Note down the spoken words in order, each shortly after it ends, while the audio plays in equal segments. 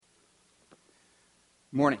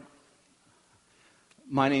Morning.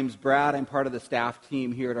 My name's Brad. I'm part of the staff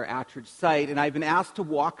team here at our Attridge site, and I've been asked to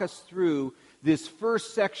walk us through this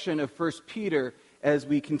first section of 1 Peter as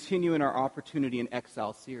we continue in our Opportunity in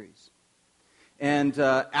Exile series. And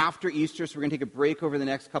after Easter, so we're going to take a break over the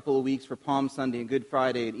next couple of weeks for Palm Sunday and Good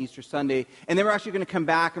Friday and Easter Sunday, and then we're actually going to come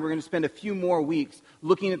back and we're going to spend a few more weeks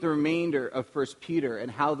looking at the remainder of 1 Peter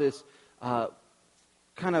and how this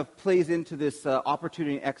kind of plays into this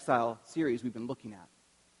Opportunity in Exile series we've been looking at.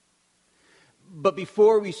 But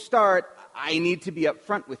before we start, I need to be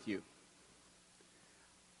upfront with you.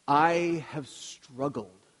 I have struggled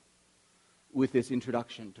with this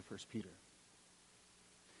introduction to 1 Peter.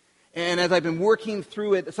 And as I've been working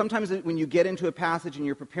through it, sometimes when you get into a passage and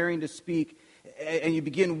you're preparing to speak and you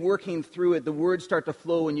begin working through it, the words start to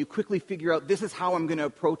flow and you quickly figure out, this is how I'm going to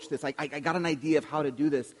approach this. I got an idea of how to do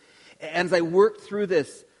this. And as I worked through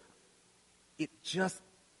this, it just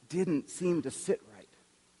didn't seem to sit right.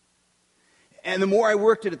 And the more I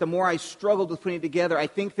worked at it, the more I struggled with putting it together. I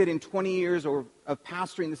think that in 20 years of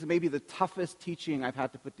pastoring, this is maybe the toughest teaching I've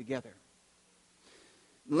had to put together.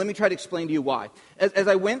 Let me try to explain to you why. As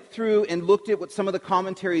I went through and looked at what some of the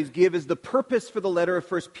commentaries give as the purpose for the letter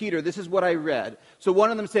of 1 Peter, this is what I read. So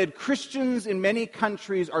one of them said, Christians in many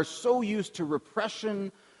countries are so used to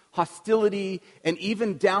repression, hostility, and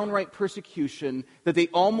even downright persecution that they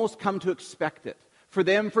almost come to expect it. For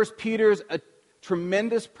them, 1 Peter's a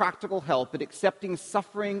tremendous practical help at accepting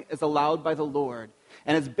suffering as allowed by the Lord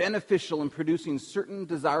and as beneficial in producing certain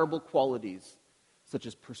desirable qualities, such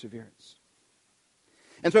as perseverance.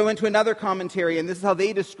 And so I went to another commentary, and this is how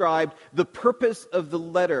they described the purpose of the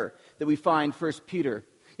letter that we find 1 Peter.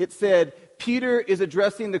 It said, Peter is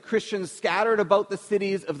addressing the Christians scattered about the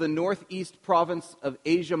cities of the northeast province of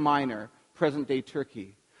Asia Minor, present-day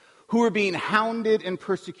Turkey, who were being hounded and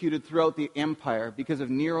persecuted throughout the empire because of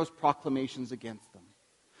Nero's proclamations against them.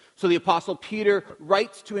 So the Apostle Peter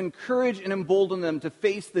writes to encourage and embolden them to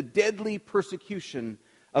face the deadly persecution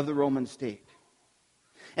of the Roman state.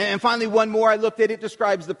 And finally, one more I looked at, it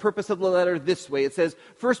describes the purpose of the letter this way. It says,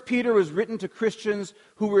 1 Peter was written to Christians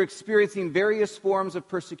who were experiencing various forms of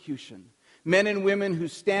persecution. Men and women who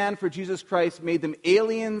stand for Jesus Christ made them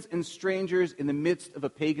aliens and strangers in the midst of a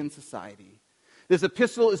pagan society. This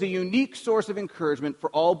epistle is a unique source of encouragement for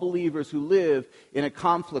all believers who live in a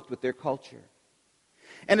conflict with their culture.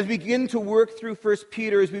 And as we begin to work through 1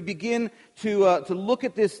 Peter, as we begin to look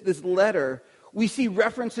at this letter, we see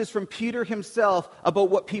references from Peter himself about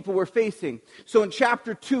what people were facing. So in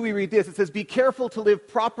chapter 2, we read this. It says, be careful to live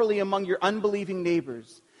properly among your unbelieving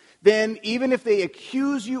neighbors. Then, even if they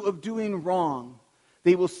accuse you of doing wrong,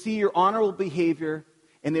 they will see your honorable behavior,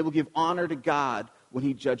 and they will give honor to God when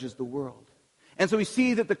he judges the world. And so we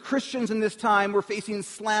see that the Christians in this time were facing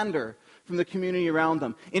slander from the community around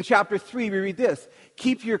them. In chapter 3, we read this.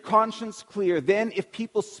 Keep your conscience clear. Then if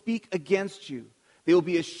people speak against you, they will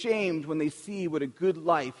be ashamed when they see what a good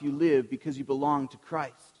life you live because you belong to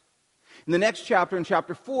Christ. In the next chapter, in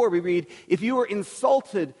chapter 4, we read, if you are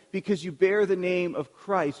insulted because you bear the name of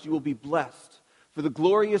Christ, you will be blessed, for the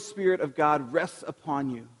glorious Spirit of God rests upon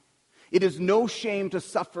you. It is no shame to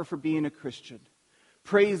suffer for being a Christian.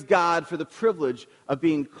 Praise God for the privilege of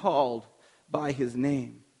being called by his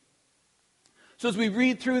name. So as we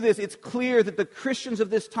read through this, it's clear that the Christians of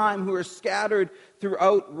this time who are scattered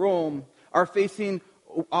throughout Rome are facing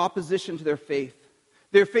opposition to their faith.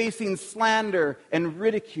 They're facing slander and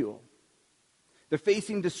ridicule. They're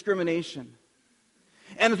facing discrimination.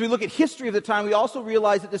 And as we look at history of the time, we also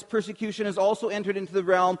realize that this persecution has also entered into the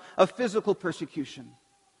realm of physical persecution.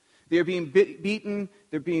 They're being beaten,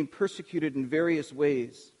 they're being persecuted in various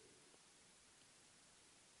ways.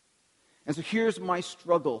 And so here's my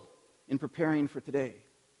struggle in preparing for today.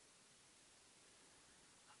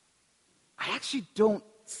 I actually don't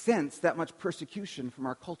sense that much persecution from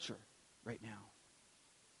our culture right now.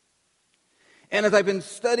 And as I've been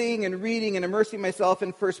studying and reading and immersing myself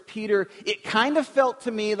in 1 Peter, it kind of felt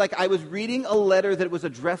to me like I was reading a letter that was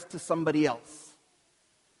addressed to somebody else.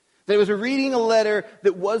 That I was reading a letter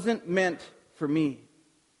that wasn't meant for me.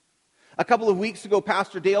 A couple of weeks ago,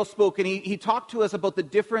 Pastor Dale spoke, and he talked to us about the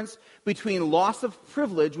difference between loss of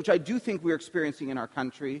privilege, which I do think we're experiencing in our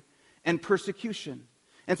country, and persecution.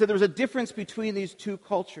 And so there was a difference between these two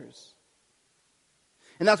cultures.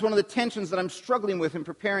 And that's one of the tensions that I'm struggling with in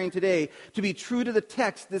preparing today. To be true to the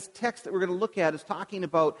text, this text that we're going to look at is talking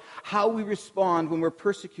about how we respond when we're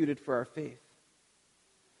persecuted for our faith.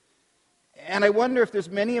 And I wonder if there's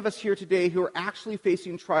many of us here today who are actually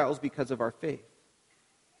facing trials because of our faith.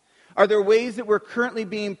 Are there ways that we're currently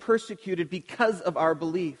being persecuted because of our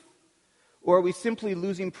belief? Or are we simply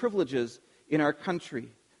losing privileges in our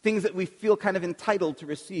country things that we feel kind of entitled to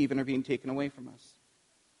receive and are being taken away from us.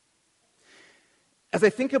 As I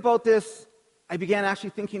think about this, I began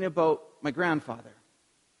actually thinking about my grandfather.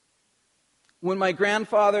 When my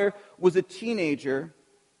grandfather was a teenager,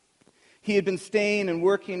 he had been staying and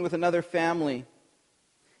working with another family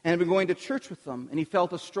and had been going to church with them, and he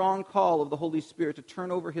felt a strong call of the Holy Spirit to turn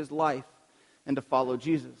over his life and to follow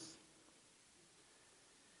Jesus.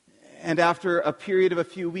 And after a period of a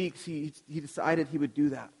few weeks, he decided he would do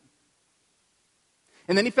that.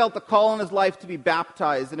 And then he felt the call in his life to be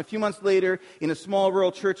baptized. And a few months later, in a small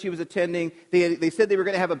rural church he was attending, they said they were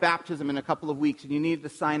going to have a baptism in a couple of weeks, and you needed to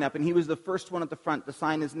sign up. And he was the first one at the front to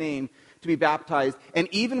sign his name to be baptized. And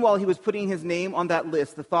even while he was putting his name on that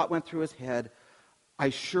list, the thought went through his head, I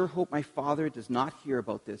sure hope my father does not hear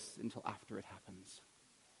about this until after it happens.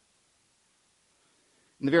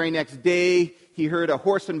 And the very next day, he heard a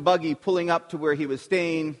horse and buggy pulling up to where he was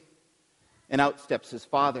staying, and out steps his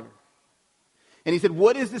father. And he said,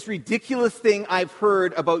 what is this ridiculous thing I've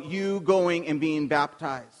heard about you going and being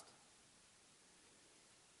baptized?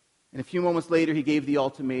 And a few moments later, he gave the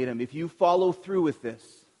ultimatum. If you follow through with this,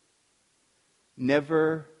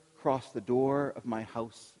 never cross the door of my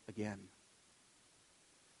house again.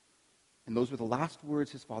 And those were the last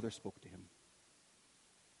words his father spoke to him.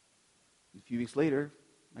 A few weeks later,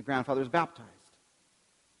 my grandfather was baptized.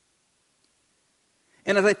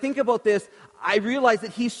 And as I think about this, I realize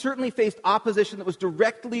that he certainly faced opposition that was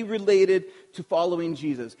directly related to following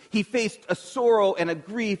Jesus. He faced a sorrow and a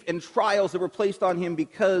grief and trials that were placed on him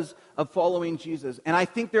because of following Jesus. And I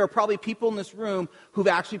think there are probably people in this room who've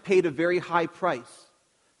actually paid a very high price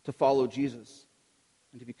to follow Jesus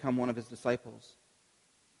and to become one of his disciples.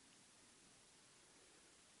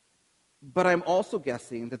 But I'm also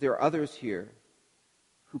guessing that there are others here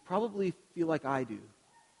who probably feel like I do.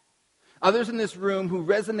 Others in this room who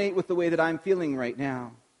resonate with the way that I'm feeling right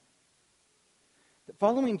now. That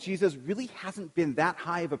following Jesus really hasn't been that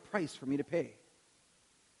high of a price for me to pay.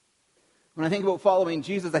 When I think about following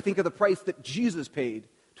Jesus, I think of the price that Jesus paid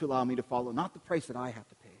to allow me to follow, not the price that I have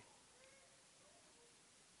to pay.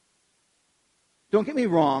 Don't get me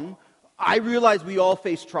wrong, I realize we all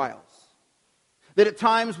face trials. That at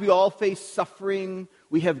times we all face suffering,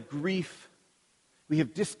 we have grief, we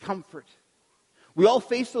have discomfort. We all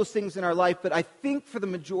face those things in our life, but I think for the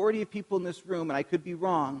majority of people in this room, and I could be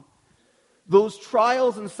wrong, those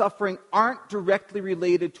trials and suffering aren't directly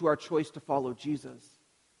related to our choice to follow Jesus.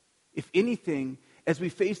 If anything, as we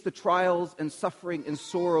face the trials and suffering and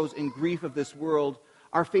sorrows and grief of this world,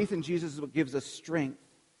 our faith in Jesus is what gives us strength.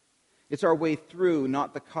 It's our way through,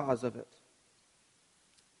 not the cause of it.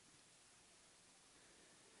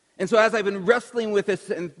 And so as I've been wrestling with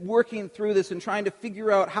this and working through this and trying to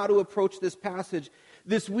figure out how to approach this passage,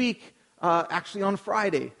 this week, actually on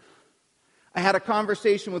Friday, I had a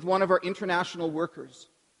conversation with one of our international workers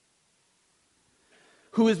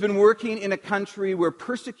who has been working in a country where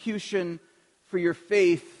persecution for your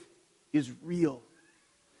faith is real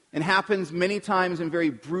and happens many times in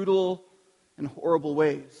very brutal and horrible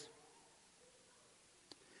ways.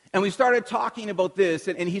 And we started talking about this,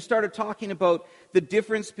 and he started talking about the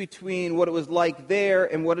difference between what it was like there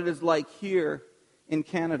and what it is like here in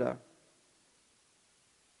Canada.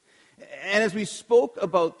 And as we spoke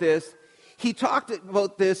about this, he talked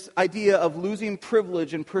about this idea of losing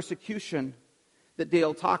privilege and persecution that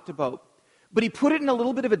Dale talked about. But he put it in a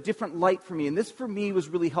little bit of a different light for me, and this for me was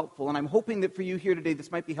really helpful, and I'm hoping that for you here today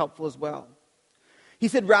this might be helpful as well. He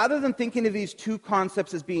said, rather than thinking of these two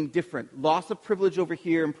concepts as being different, loss of privilege over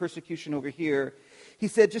here and persecution over here, he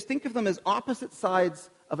said, just think of them as opposite sides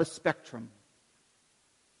of a spectrum.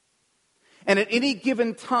 And at any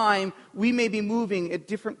given time, we may be moving at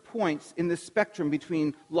different points in this spectrum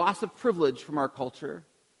between loss of privilege from our culture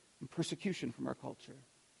and persecution from our culture.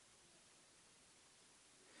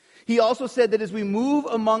 He also said that as we move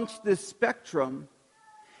amongst this spectrum,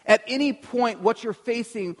 at any point, what you're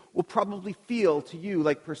facing will probably feel to you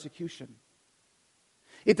like persecution.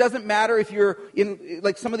 It doesn't matter if you're in,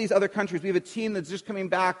 like some of these other countries. We have a team that's just coming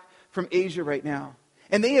back from Asia right now.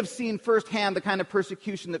 And they have seen firsthand the kind of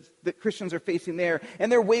persecution that Christians are facing there.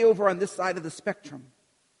 And they're way over on this side of the spectrum.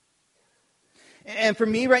 And for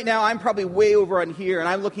me right now, I'm probably way over on here, and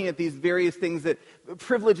I'm looking at these various things that,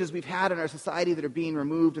 privileges we've had in our society that are being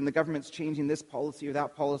removed, and the government's changing this policy or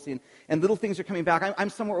that policy, and little things are coming back. I'm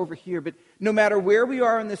somewhere over here, but no matter where we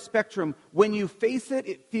are in this spectrum, when you face it,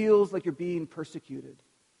 it feels like you're being persecuted.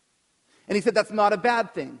 And he said that's not a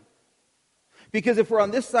bad thing. Because if we're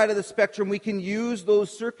on this side of the spectrum, we can use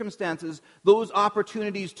those circumstances, those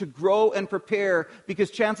opportunities to grow and prepare, because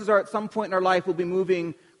chances are at some point in our life we'll be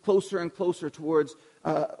moving closer and closer towards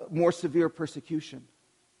more severe persecution.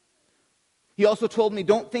 He also told me,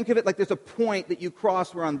 don't think of it like there's a point that you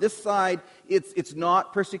cross where on this side it's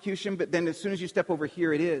not persecution, but then as soon as you step over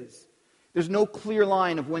here, it is. There's no clear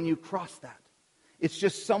line of when you cross that. It's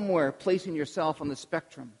just somewhere placing yourself on the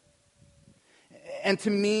spectrum. And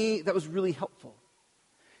to me, that was really helpful.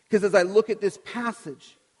 Because as I look at this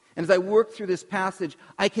passage, and as I work through this passage,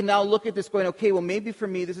 I can now look at this going, okay, well, maybe for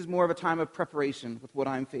me, this is more of a time of preparation with what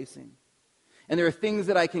I'm facing. And there are things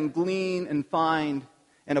that I can glean and find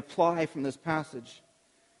and apply from this passage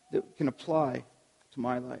that can apply to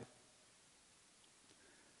my life.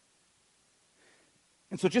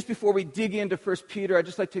 And so just before we dig into 1 Peter, I'd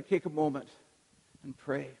just like to take a moment and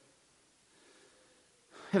pray.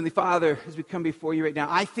 Heavenly Father, as we come before you right now,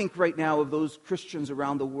 I think right now of those Christians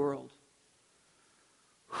around the world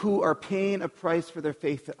who are paying a price for their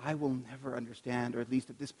faith that I will never understand, or at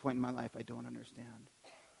least at this point in my life, I don't understand.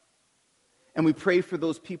 And we pray for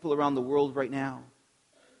those people around the world right now.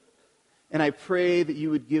 And I pray that you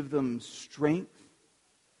would give them strength,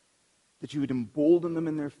 that you would embolden them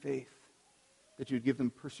in their faith, that you would give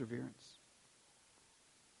them perseverance.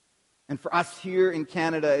 And for us here in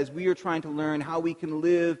Canada, as we are trying to learn how we can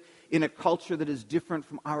live in a culture that is different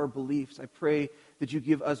from our beliefs, I pray that you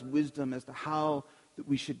give us wisdom as to how that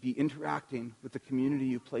we should be interacting with the community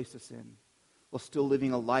you place us in, while still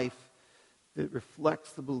living a life that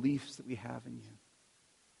reflects the beliefs that we have in you.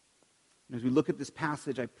 And as we look at this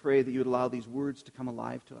passage, I pray that you would allow these words to come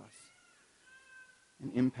alive to us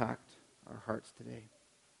and impact our hearts today.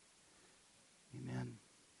 Amen.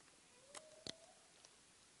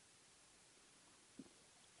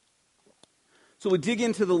 So we dig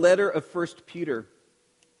into the letter of 1 Peter.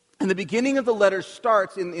 And the beginning of the letter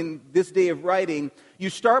starts in this day of writing. You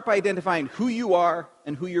start by identifying who you are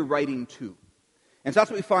and who you're writing to. And so that's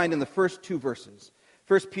what we find in the first two verses.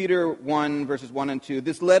 1 Peter 1, verses 1 and 2.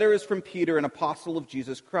 This letter is from Peter, an apostle of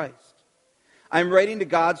Jesus Christ. I am writing to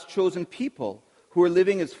God's chosen people who are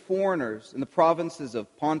living as foreigners in the provinces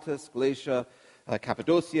of Pontus, Galatia,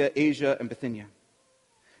 Cappadocia, Asia, and Bithynia.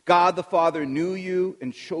 God the Father knew you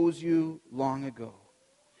and chose you long ago.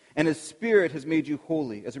 And His Spirit has made you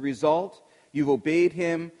holy. As a result, you've obeyed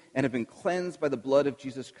Him and have been cleansed by the blood of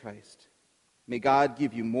Jesus Christ. May God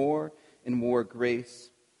give you more and more grace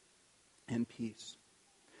and peace.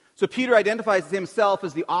 So Peter identifies himself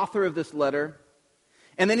as the author of this letter.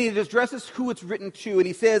 And then he addresses who it's written to. And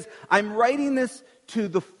he says, I'm writing this to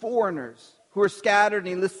the foreigners who are scattered. And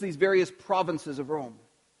he lists these various provinces of Rome.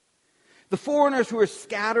 The foreigners who are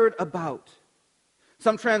scattered about.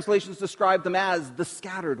 Some translations describe them as the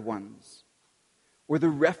scattered ones, or the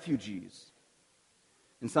refugees.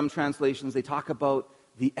 In some translations, they talk about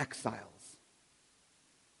the exiles.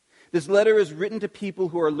 This letter is written to people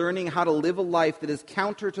who are learning how to live a life that is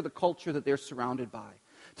counter to the culture that they're surrounded by.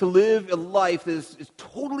 To live a life that is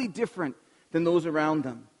totally different than those around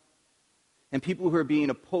them. And people who are being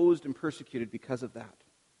opposed and persecuted because of that.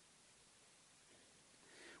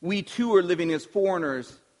 We too are living as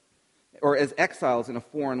foreigners or as exiles in a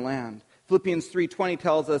foreign land. Philippians 3:20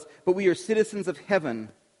 tells us, but we are citizens of heaven,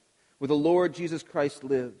 where the Lord Jesus Christ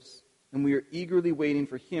lives, and we are eagerly waiting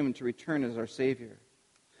for Him to return as our Savior.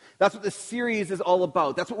 That's what this series is all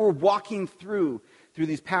about. That's what we're walking through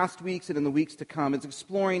these past weeks and in the weeks to come. It's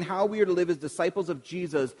exploring how we are to live as disciples of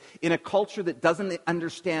Jesus in a culture that doesn't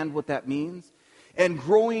understand what that means, and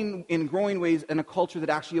growing in growing ways in a culture that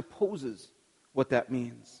actually opposes what that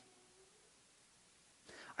means.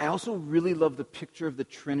 I also really love the picture of the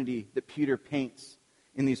Trinity that Peter paints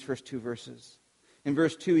in these first two verses. In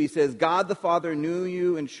verse 2, he says, God the Father knew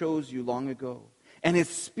you and chose you long ago, and His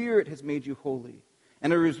Spirit has made you holy.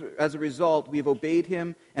 And as a result, we have obeyed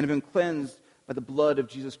Him and have been cleansed by the blood of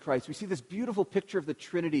Jesus Christ. We see this beautiful picture of the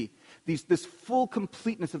Trinity, this full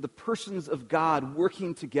completeness of the persons of God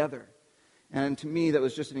working together. And to me, that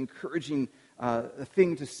was just an encouraging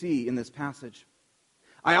thing to see in this passage.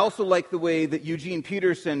 I also like the way that Eugene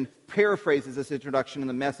Peterson paraphrases this introduction in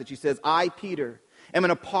the Message. He says, I, Peter, am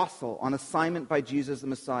an apostle on assignment by Jesus the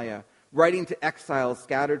Messiah, writing to exiles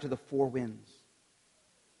scattered to the four winds.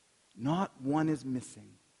 Not one is missing.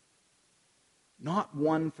 Not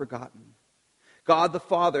one forgotten. God the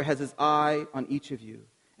Father has His eye on each of you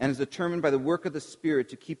and is determined by the work of the Spirit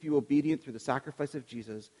to keep you obedient through the sacrifice of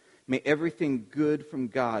Jesus. May everything good from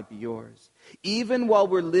God be yours. Even while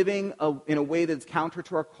we're living in a way that's counter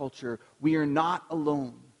to our culture, we are not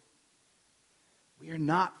alone. We are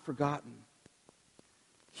not forgotten.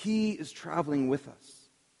 He is traveling with us.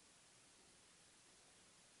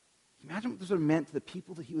 Imagine what this would have meant to the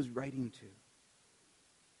people that he was writing to.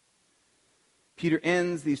 Peter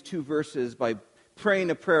ends these two verses by praying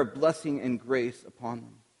a prayer of blessing and grace upon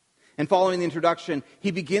them. And following the introduction,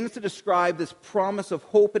 he begins to describe this promise of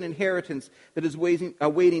hope and inheritance that is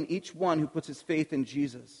awaiting each one who puts his faith in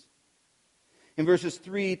Jesus. In verses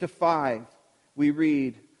 3 to 5, we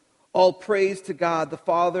read, "All praise to God, the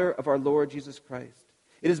Father of our Lord Jesus Christ.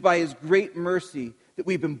 It is by his great mercy that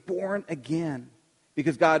we've been born again,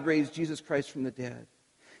 because God raised Jesus Christ from the dead.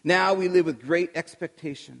 Now we live with great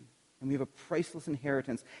expectation, and we have a priceless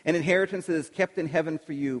inheritance, an inheritance that is kept in heaven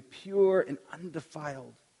for you, pure and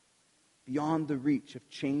undefiled, beyond the reach of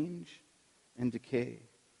change and decay.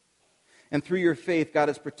 And through your faith, God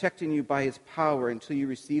is protecting you by his power until you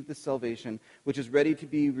receive the salvation which is ready to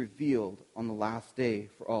be revealed on the last day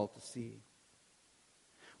for all to see."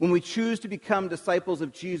 When we choose to become disciples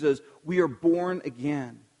of Jesus, we are born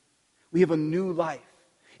again. We have a new life.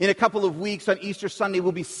 In a couple of weeks on Easter Sunday,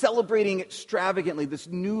 we'll be celebrating extravagantly this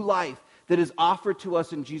new life that is offered to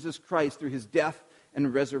us in Jesus Christ through his death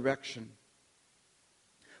and resurrection.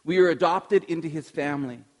 We are adopted into his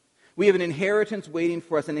family. We have an inheritance waiting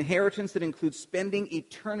for us, an inheritance that includes spending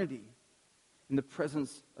eternity in the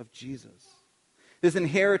presence of Jesus. This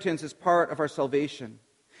inheritance is part of our salvation.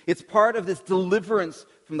 It's part of this deliverance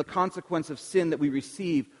from the consequence of sin that we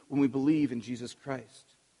receive when we believe in Jesus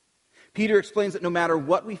Christ. Peter explains that no matter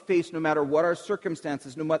what we face, no matter what our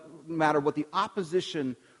circumstances, no matter what the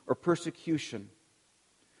opposition or persecution,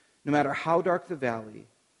 no matter how dark the valley,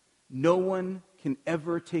 no one can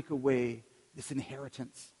ever take away this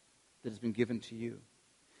inheritance that has been given to you.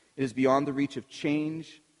 It is beyond the reach of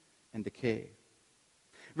change and decay.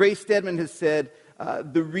 Ray Stedman has said,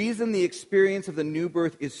 the reason the experience of the new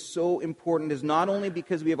birth is so important is not only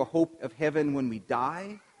because we have a hope of heaven when we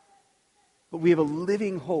die, but we have a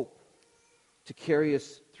living hope to carry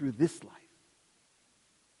us through this life.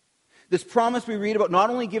 This promise we read about not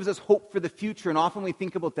only gives us hope for the future, and often we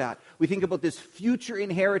think about that. We think about this future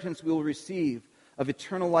inheritance we will receive of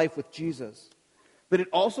eternal life with Jesus. But it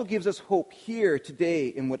also gives us hope here, today,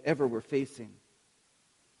 in whatever we're facing.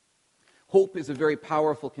 Hope is a very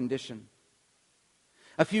powerful condition.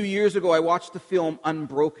 A few years ago, I watched the film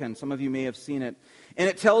Unbroken. Some of you may have seen it. And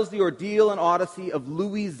it tells the ordeal and odyssey of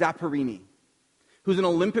Louis Zamperini, who's an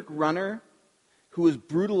Olympic runner who was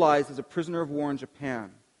brutalized as a prisoner of war in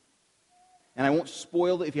Japan. And I won't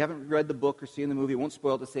spoil it. If you haven't read the book or seen the movie, I won't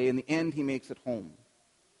spoil it to say, in the end, he makes it home.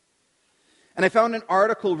 And I found an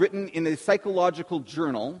article written in a psychological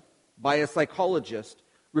journal by a psychologist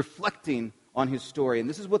reflecting on his story. And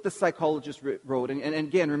this is what the psychologist wrote. And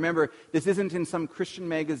again, remember, this isn't in some Christian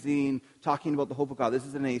magazine talking about the hope of God. This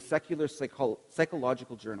is in a secular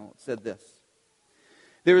psychological journal. It said this: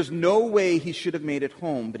 "There is no way he should have made it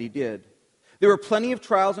home, but he did. There were plenty of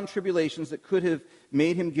trials and tribulations that could have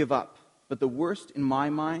made him give up. But the worst, in my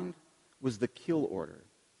mind, was the kill order.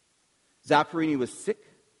 Zamperini was sick,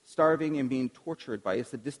 starving, and being tortured by a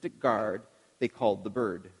sadistic guard they called the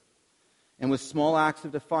Bird. And with small acts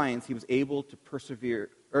of defiance, he was able to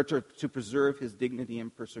persevere, or to preserve his dignity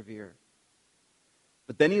and persevere.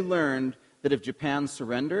 But then he learned that if Japan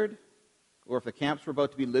surrendered, or if the camps were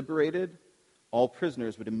about to be liberated, all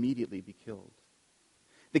prisoners would immediately be killed.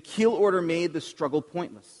 The kill order made the struggle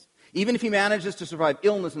pointless. Even if he manages to survive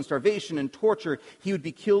illness and starvation and torture, he would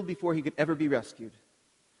be killed before he could ever be rescued.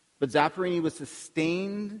 But Zamperini was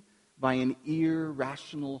sustained by an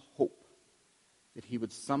irrational hope that he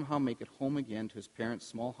would somehow make it home again to his parents'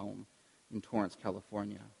 small home in Torrance,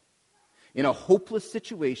 California. In a hopeless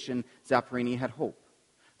situation, Zamperini had hope.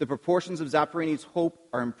 The proportions of Zamperini's hope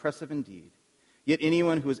are impressive indeed. Yet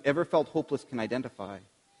anyone who has ever felt hopeless can identify.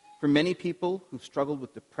 For many people who've struggled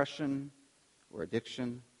with depression or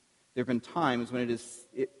addiction, there have been times when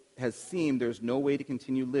it has seemed there's no way to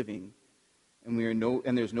continue living, and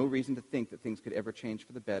there's no reason to think that things could ever change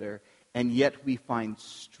for the better, and yet we find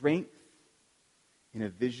strength in a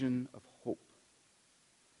vision of hope.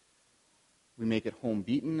 We make it home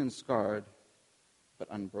beaten and scarred, but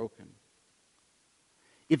unbroken.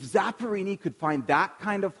 If Zamperini could find that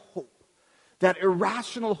kind of hope, that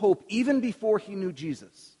irrational hope, even before he knew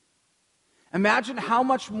Jesus, imagine how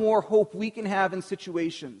much more hope we can have in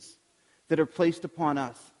situations that are placed upon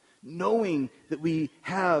us, knowing that we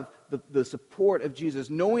have the support of Jesus,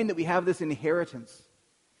 knowing that we have this inheritance,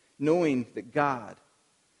 knowing that God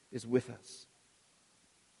is with us.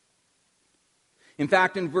 In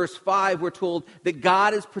fact, in verse 5, we're told that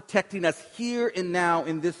God is protecting us here and now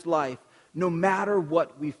in this life, no matter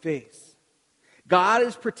what we face. God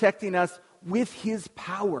is protecting us with his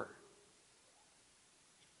power.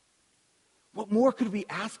 What more could we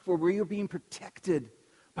ask for? We are being protected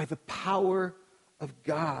by the power of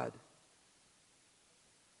God.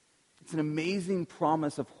 It's an amazing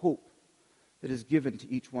promise of hope that is given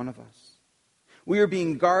to each one of us. We are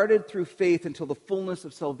being guarded through faith until the fullness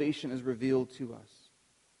of salvation is revealed to us.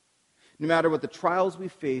 No matter what the trials we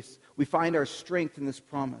face, we find our strength in this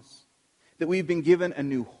promise that we've been given a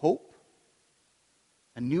new hope,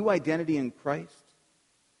 a new identity in Christ,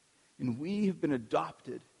 and we have been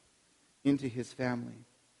adopted into his family.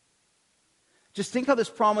 Just think how this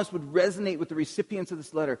promise would resonate with the recipients of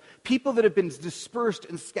this letter. People that have been dispersed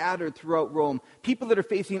and scattered throughout Rome. People that are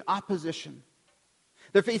facing opposition.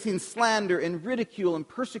 They're facing slander and ridicule and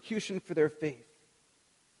persecution for their faith.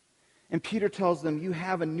 And Peter tells them, you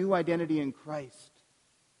have a new identity in Christ.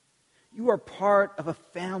 You are part of a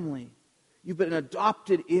family. You've been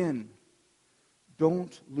adopted in.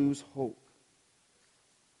 Don't lose hope.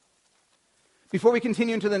 Before we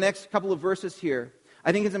continue into the next couple of verses here,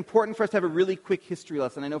 I think it's important for us to have a really quick history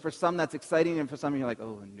lesson. I know for some that's exciting, and for some you're like,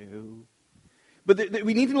 oh no. But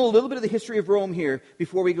we need to know a little bit of the history of Rome here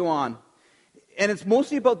before we go on. And it's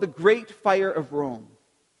mostly about the Great Fire of Rome.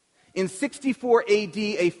 In 64 AD,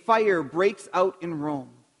 a fire breaks out in Rome.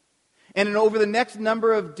 And over the next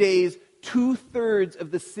number of days, 2/3 of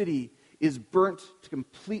the city is burnt to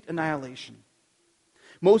complete annihilation.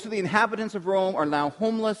 Most of the inhabitants of Rome are now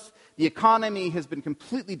homeless. The economy has been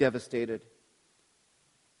completely devastated.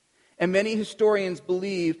 And many historians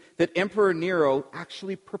believe that Emperor Nero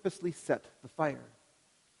actually purposely set the fire.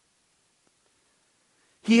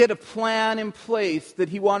 He had a plan in place that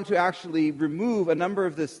he wanted to actually remove a number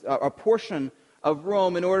of a portion of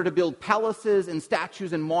Rome in order to build palaces and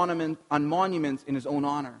statues and monuments in his own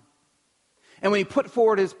honor. And when he put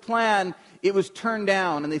forward his plan, it was turned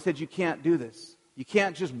down, and they said, you can't do this. You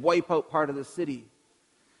can't just wipe out part of the city.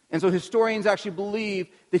 And so historians actually believe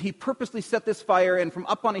that he purposely set this fire and from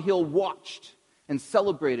up on a hill watched and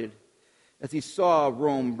celebrated as he saw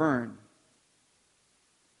Rome burn.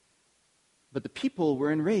 But the people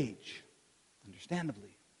were enraged,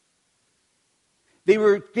 understandably. They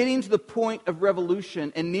were getting to the point of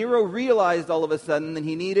revolution, and Nero realized all of a sudden that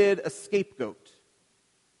he needed a scapegoat.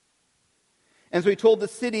 And so he told the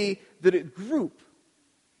city that a group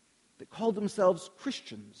that called themselves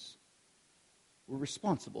Christians were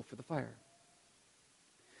responsible for the fire.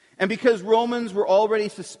 And because Romans were already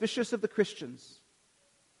suspicious of the Christians,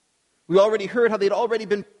 we already heard how they'd already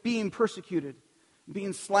been being persecuted,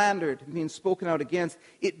 being slandered, and being spoken out against.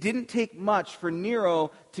 It didn't take much for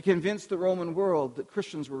Nero to convince the Roman world that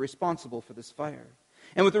Christians were responsible for this fire.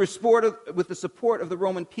 And with the support of the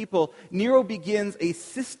Roman people, Nero begins a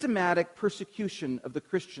systematic persecution of the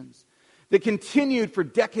Christians that continued for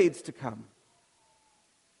decades to come.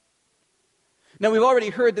 Now, we've already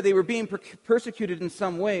heard that they were being persecuted in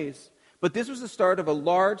some ways, but this was the start of a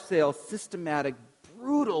large-scale, systematic,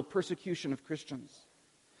 brutal persecution of Christians.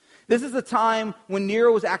 This is the time when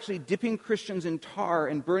Nero was actually dipping Christians in tar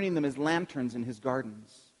and burning them as lanterns in his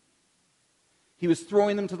gardens. He was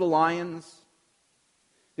throwing them to the lions.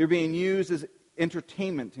 They were being used as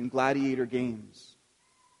entertainment in gladiator games.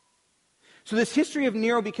 So this history of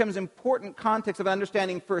Nero becomes important context of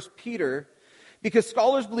understanding 1 Peter, because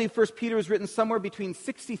scholars believe 1 Peter was written somewhere between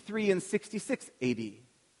 63 and 66 AD.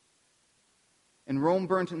 And Rome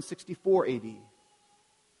burnt in 64 AD.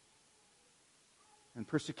 And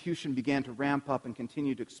persecution began to ramp up and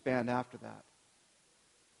continue to expand after that.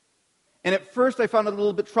 And at first I found it a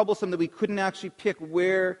little bit troublesome that we couldn't actually pick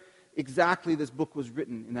where exactly this book was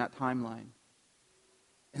written in that timeline.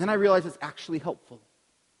 And then I realized it's actually helpful.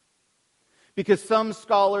 Because some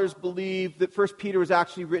scholars believe that 1 Peter was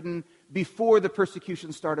actually written before the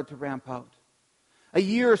persecution started to ramp out. A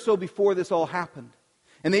year or so before this all happened.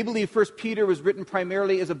 And they believe 1 Peter was written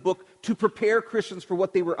primarily as a book to prepare Christians for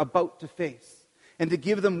what they were about to face, and to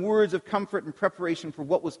give them words of comfort and preparation for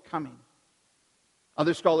what was coming.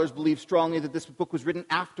 Other scholars believe strongly that this book was written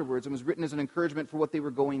afterwards and was written as an encouragement for what they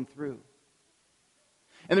were going through.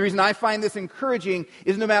 And the reason I find this encouraging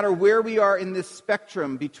is no matter where we are in this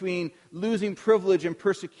spectrum between losing privilege and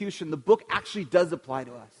persecution, the book actually does apply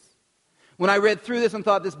to us. When I read through this and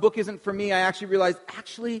thought this book isn't for me, I actually realized,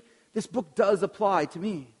 this book does apply to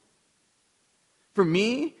me. For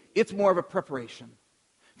me, it's more of a preparation.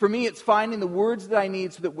 For me, it's finding the words that I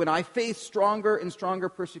need so that when I face stronger and stronger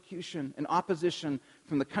persecution and opposition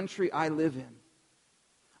from the country I live in,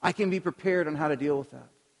 I can be prepared on how to deal with that.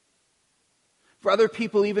 For other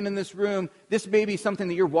people, even in this room, this may be something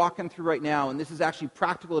that you're walking through right now, and this is actually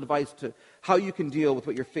practical advice to how you can deal with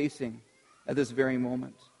what you're facing at this very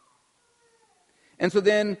moment. And so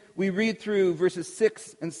then we read through verses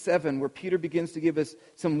 6 and 7, where Peter begins to give us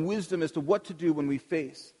some wisdom as to what to do when we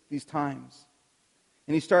face these times.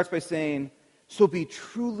 And he starts by saying, so be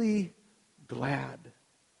truly glad.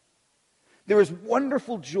 There is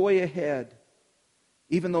wonderful joy ahead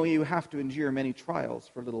even though you have to endure many trials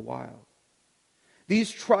for a little while.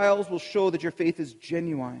 These trials will show that your faith is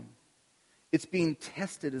genuine. It's being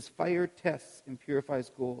tested as fire tests and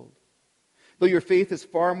purifies gold, though your faith is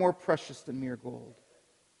far more precious than mere gold.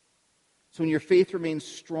 So when your faith remains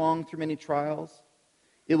strong through many trials,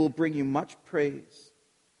 it will bring you much praise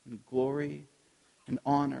and glory and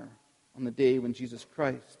honor on the day when Jesus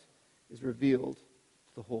Christ is revealed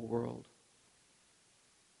to the whole world.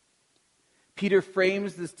 Peter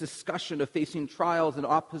frames this discussion of facing trials and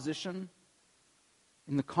opposition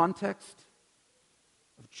in the context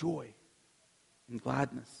of joy and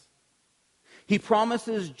gladness. He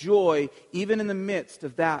promises joy even in the midst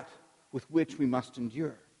of that with which we must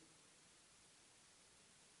endure.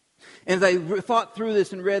 And as I thought through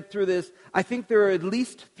this and read through this, I think there are at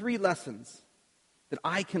least 3 lessons that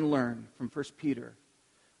I can learn from 1 Peter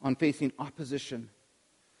on facing opposition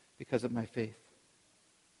because of my faith.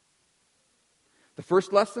 The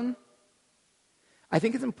first lesson, I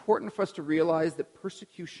think it's important for us to realize that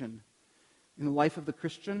persecution in the life of the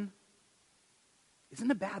Christian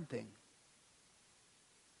isn't a bad thing.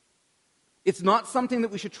 It's not something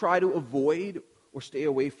that we should try to avoid or stay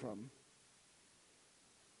away from.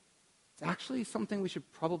 It's actually something we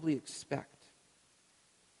should probably expect.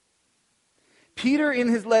 Peter, in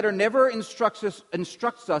his letter, never instructs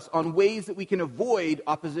us on ways that we can avoid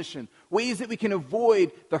opposition, ways that we can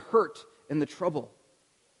avoid the hurt and the trouble.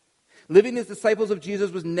 Living as disciples of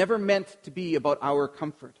Jesus was never meant to be about our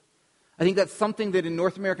comfort. I think that's something that in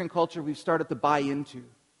North American culture we've started to buy into.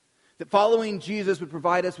 That following Jesus would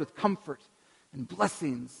provide us with comfort and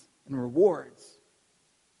blessings and rewards.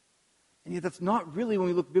 And yet that's not really, when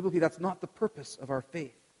we look biblically, that's not the purpose of our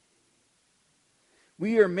faith.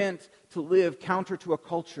 We are meant to live counter to a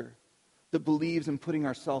culture that believes in putting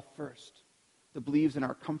ourselves first, that believes in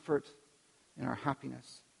our comfort and our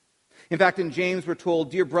happiness. In fact, in James we're told,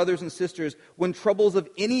 "Dear brothers and sisters, when troubles of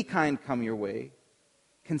any kind come your way,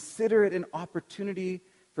 consider it an opportunity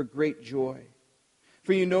for great joy.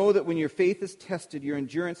 For you know that when your faith is tested, your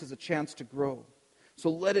endurance has a chance to grow. So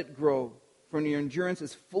let it grow, for when your endurance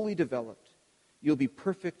is fully developed, you'll be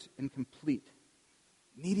perfect and complete,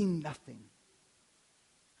 needing nothing."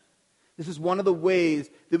 This is one of the ways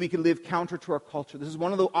that we can live counter to our culture. This is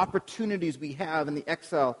one of the opportunities we have in the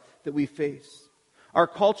exile that we face. Our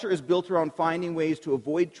culture is built around finding ways to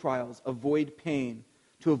avoid trials, avoid pain,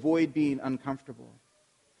 to avoid being uncomfortable.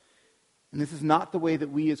 And this is not the way that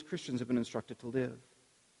we as Christians have been instructed to live.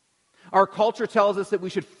 Our culture tells us that we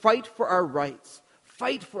should fight for our rights,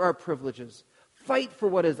 fight for our privileges, fight for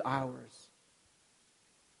what is ours.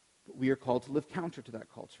 But we are called to live counter to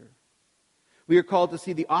that culture. We are called to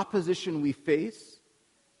see the opposition we face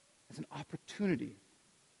as an opportunity,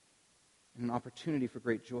 and an opportunity for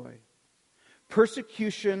great joy.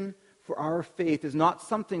 Persecution for our faith is not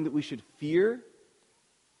something that we should fear,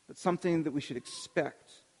 but something that we should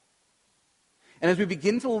expect. And as we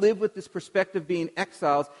begin to live with this perspective being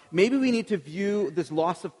exiles, maybe we need to view this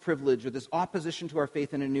loss of privilege or this opposition to our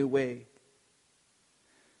faith in a new way.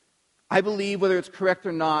 I believe, whether it's correct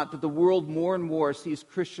or not, that the world more and more sees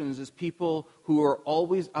Christians as people who are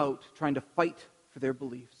always out trying to fight for their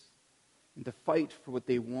beliefs and to fight for what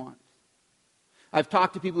they want. I've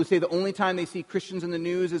talked to people who say the only time they see Christians in the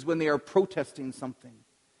news is when they are protesting something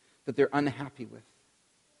that they're unhappy with.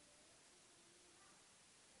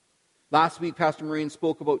 Last week, Pastor Maureen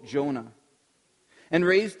spoke about Jonah and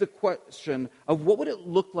raised the question of what would it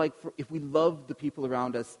look like if we loved the people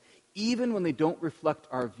around us, even when they don't reflect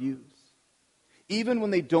our views, even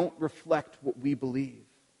when they don't reflect what we believe.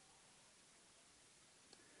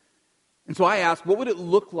 And so I asked, what would it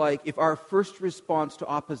look like if our first response to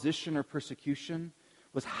opposition or persecution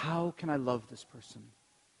was, how can I love this person?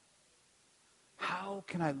 How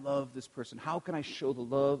can I love this person? How can I show the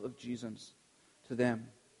love of Jesus to them?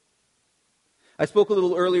 I spoke a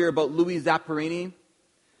little earlier about Louis Zamperini,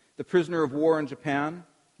 the prisoner of war in Japan.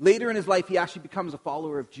 Later in his life, he actually becomes a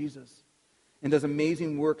follower of Jesus and does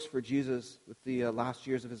amazing works for Jesus with the last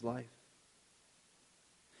years of his life.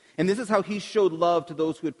 And this is how he showed love to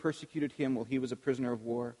those who had persecuted him while he was a prisoner of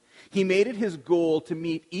war. He made it his goal to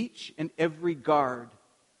meet each and every guard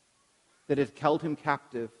that had held him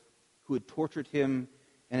captive, who had tortured him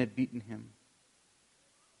and had beaten him,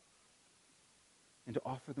 and to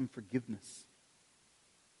offer them forgiveness.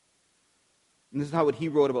 And this is how he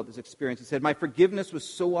wrote about this experience. He said, "My forgiveness was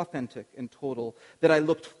so authentic and total that I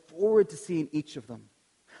looked forward to seeing each of them.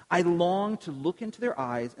 I longed to look into their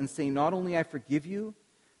eyes and say, not only I forgive you,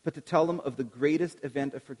 but to tell them of the greatest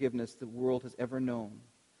event of forgiveness the world has ever known.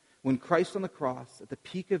 When Christ on the cross, at the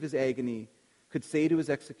peak of his agony, could say to his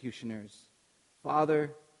executioners,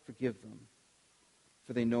 'Father, forgive them,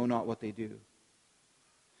 for they know not what they do.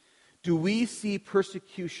 Do we see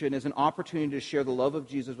persecution as an opportunity to share the love of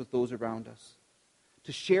Jesus with those around us?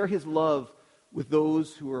 To share his love with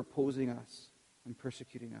those who are opposing us and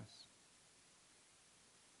persecuting us?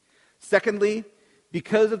 Secondly,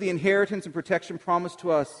 because of the inheritance and protection promised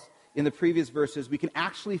to us in the previous verses, we can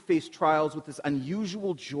actually face trials with this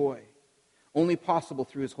unusual joy, only possible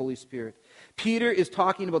through his Holy Spirit. Peter is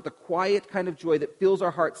talking about the quiet kind of joy that fills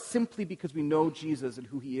our hearts simply because we know Jesus and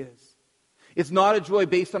who he is. It's not a joy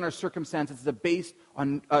based on our circumstances.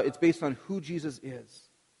 It's based on who Jesus is.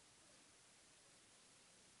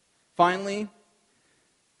 Finally,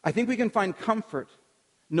 I think we can find comfort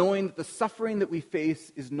knowing that the suffering that we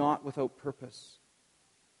face is not without purpose.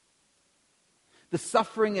 The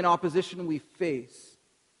suffering and opposition we face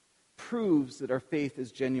proves that our faith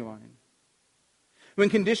is genuine. When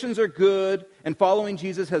conditions are good and following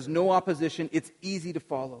Jesus has no opposition, it's easy to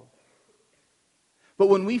follow. But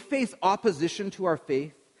when we face opposition to our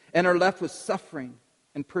faith and are left with suffering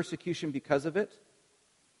and persecution because of it,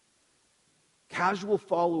 casual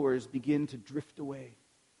followers begin to drift away.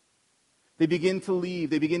 They begin to leave.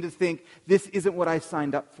 They begin to think, this isn't what I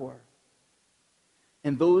signed up for.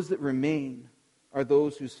 And those that remain are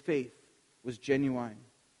those whose faith was genuine.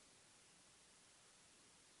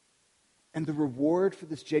 And the reward for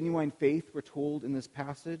this genuine faith, we're told in this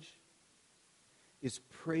passage, is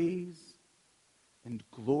praise and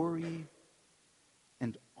glory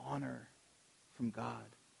and honor from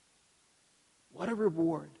God. What a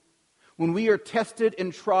reward. When we are tested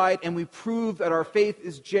and tried and we prove that our faith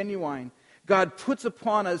is genuine, God puts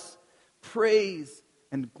upon us praise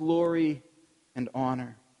and glory and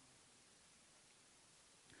honor.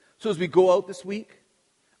 So as we go out this week,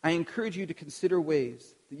 I encourage you to consider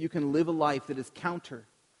ways that you can live a life that is counter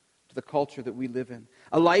to the culture that we live in.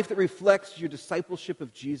 A life that reflects your discipleship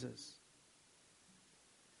of Jesus.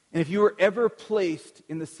 And if you are ever placed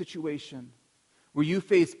in the situation where you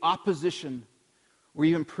face opposition or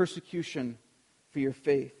even persecution for your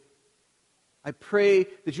faith, I pray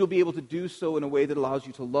that you'll be able to do so in a way that allows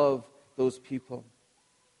you to love those people.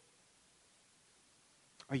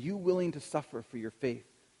 Are you willing to suffer for your faith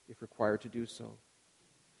if required to do so?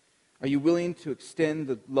 Are you willing to extend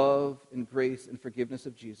the love and grace and forgiveness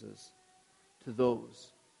of Jesus to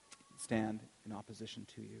those that stand in opposition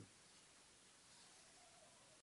to you?